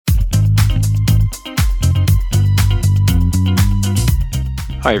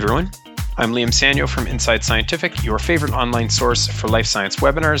Hi, everyone. I'm Liam Sanyo from Inside Scientific, your favorite online source for life science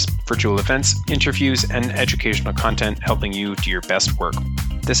webinars, virtual events, interviews, and educational content helping you do your best work.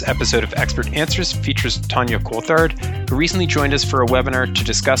 This episode of Expert Answers features Tanya Coulthard, who recently joined us for a webinar to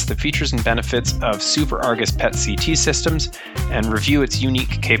discuss the features and benefits of Super Argus PET CT systems and review its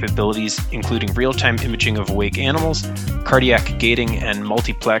unique capabilities, including real-time imaging of awake animals, cardiac gating, and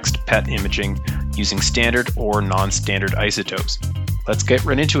multiplexed PET imaging using standard or non-standard isotopes. Let's get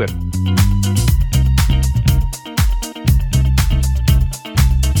right into it.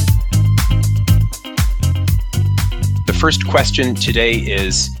 The first question today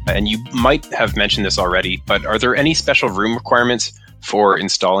is, and you might have mentioned this already, but are there any special room requirements for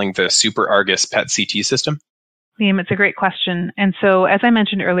installing the Super Argus PET CT system? Liam, it's a great question. And so, as I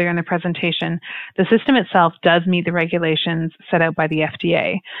mentioned earlier in the presentation, the system itself does meet the regulations set out by the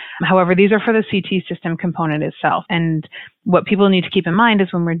FDA. However, these are for the CT system component itself. And what people need to keep in mind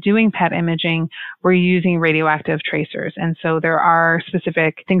is when we're doing PET imaging, we're using radioactive tracers. And so there are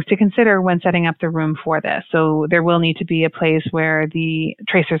specific things to consider when setting up the room for this. So there will need to be a place where the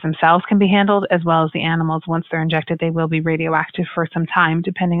tracers themselves can be handled, as well as the animals. Once they're injected, they will be radioactive for some time,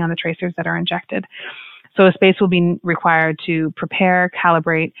 depending on the tracers that are injected. So a space will be required to prepare,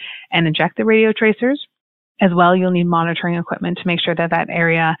 calibrate, and inject the radio tracers. As well, you'll need monitoring equipment to make sure that that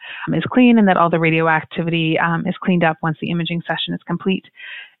area is clean and that all the radioactivity is cleaned up once the imaging session is complete.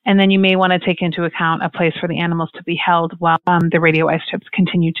 And then you may want to take into account a place for the animals to be held while the radioisotopes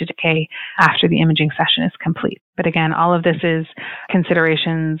continue to decay after the imaging session is complete. But again, all of this is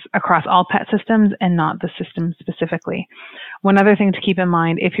considerations across all PET systems and not the system specifically. One other thing to keep in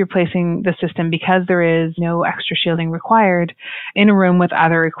mind, if you're placing the system, because there is no extra shielding required, in a room with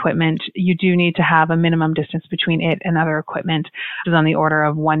other equipment, you do need to have a minimum distance between it and other equipment, which is on the order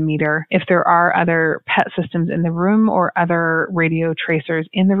of 1 meter. If there are other PET systems in the room or other radio tracers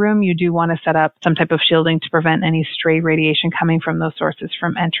in the room, you do want to set up some type of shielding to prevent any stray radiation coming from those sources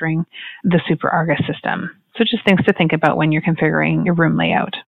from entering the Super Argus system. So just things to think about when you're configuring your room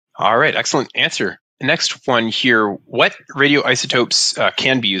layout. All right, excellent answer. Next one here, what radioisotopes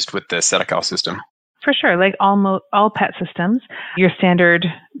can be used with the Sedical system? For sure. Like all PET systems, your standard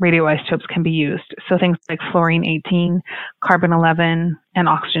radioisotopes can be used. So things like fluorine-18, carbon-11, and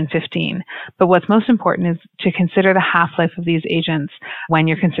oxygen-15. But what's most important is to consider the half-life of these agents when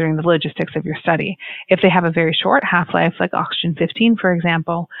you're considering the logistics of your study. If they have a very short half-life, like oxygen-15, for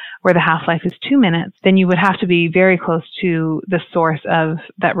example, where the half-life is 2 minutes, then you would have to be very close to the source of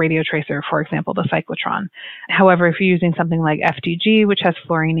that radio tracer, for example, the cyclotron. However, if you're using something like FDG, which has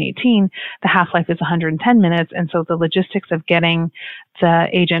fluorine-18, the half-life is 110 minutes, and so the logistics of getting the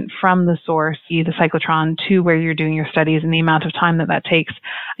agent from the source, the cyclotron, to where you're doing your studies and the amount of time that takes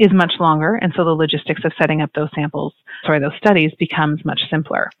is much longer. And so the logistics of setting up those studies becomes much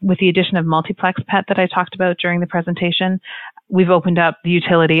simpler. With the addition of multiplex PET that I talked about during the presentation, we've opened up the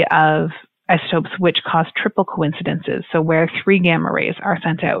utility of isotopes which cause triple coincidences, so where 3 gamma rays are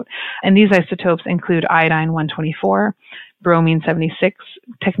sent out. And these isotopes include iodine-124, bromine-76,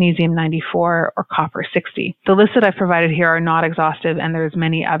 technetium-94, or copper-60. The lists that I've provided here are not exhaustive, and there's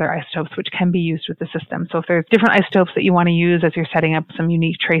many other isotopes which can be used with the system. So if there's different isotopes that you want to use as you're setting up some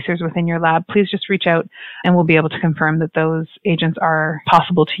unique tracers within your lab, please just reach out and we'll be able to confirm that those agents are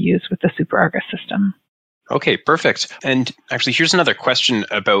possible to use with the Super Argus system. Okay, perfect. And actually, here's another question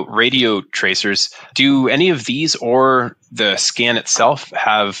about radio tracers. Do any of these or the scan itself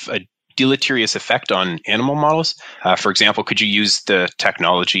have a deleterious effect on animal models? For example, could you use the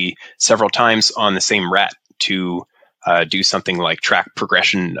technology several times on the same rat to do something like track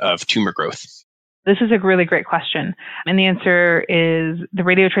progression of tumor growth? This is a really great question. And the answer is the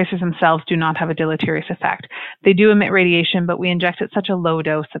radio tracers themselves do not have a deleterious effect. They do emit radiation, but we inject at such a low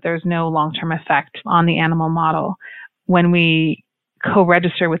dose that there's no long-term effect on the animal model. When we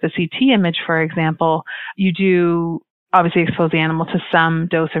co-register with the CT image, for example, you do obviously expose the animal to some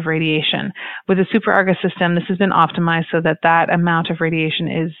dose of radiation. With the Super Argus system, this has been optimized so that that amount of radiation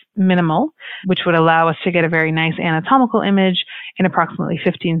is minimal, which would allow us to get a very nice anatomical image in approximately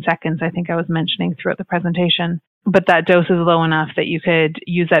 15 seconds, I think I was mentioning throughout the presentation. But that dose is low enough that you could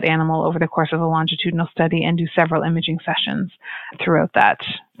use that animal over the course of a longitudinal study and do several imaging sessions throughout that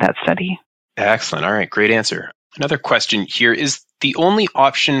study. Excellent. All right, great answer. Another question here, is the only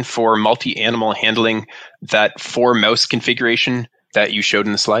option for multi-animal handling that 4-mouse configuration that you showed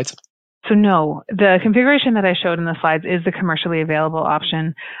in the slides? So no, the configuration that I showed in the slides is the commercially available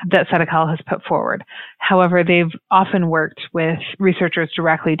option that Sedical has put forward. However, they've often worked with researchers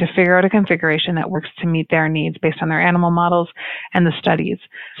directly to figure out a configuration that works to meet their needs based on their animal models and the studies.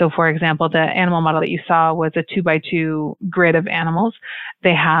 So for example, the animal model that you saw was a 2x2 grid of animals.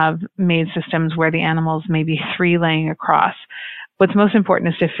 They have made systems where the animals may be 3 laying across. What's most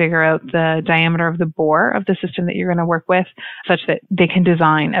important is to figure out the diameter of the bore of the system that you're going to work with, such that they can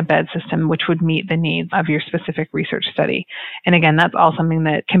design a bed system which would meet the needs of your specific research study. And again, that's all something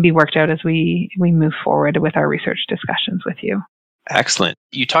that can be worked out as we move forward with our research discussions with you. Excellent.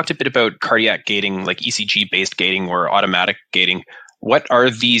 You talked a bit about cardiac gating, like ECG-based gating or automatic gating. What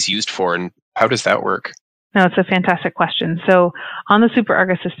are these used for, and how does that work? No, it's a fantastic question. So on the Super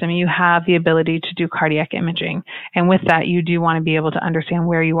Argus system, you have the ability to do cardiac imaging. And with that, you do want to be able to understand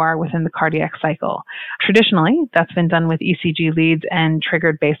where you are within the cardiac cycle. Traditionally, that's been done with ECG leads and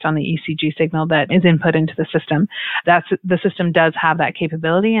triggered based on the ECG signal that is input into the system. The system does have that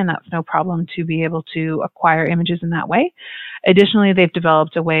capability, and that's no problem to be able to acquire images in that way. Additionally, they've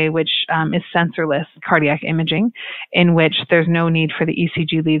developed a way which is sensorless cardiac imaging, in which there's no need for the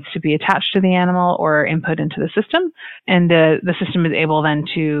ECG leads to be attached to the animal or input into the system. And the system is able then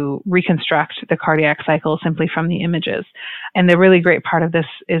to reconstruct the cardiac cycle simply from the images. And the really great part of this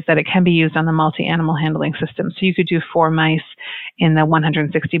is that it can be used on the multi-animal handling system. So you could do 4 mice in the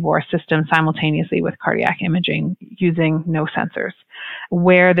 160 bore system simultaneously with cardiac imaging using no sensors.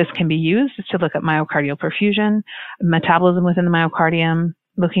 Where this can be used is to look at myocardial perfusion, metabolism within the myocardium,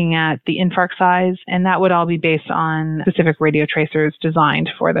 looking at the infarct size, and that would all be based on specific radio tracers designed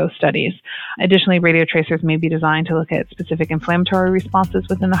for those studies. Additionally, radio tracers may be designed to look at specific inflammatory responses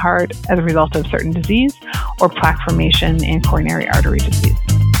within the heart as a result of certain disease or plaque formation in coronary artery disease.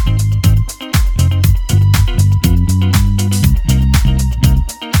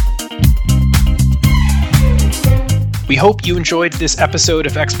 We hope you enjoyed this episode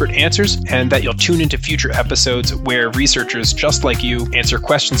of Expert Answers and that you'll tune into future episodes where researchers just like you answer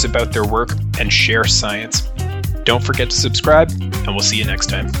questions about their work and share science. Don't forget to subscribe, and we'll see you next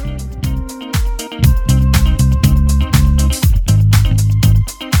time.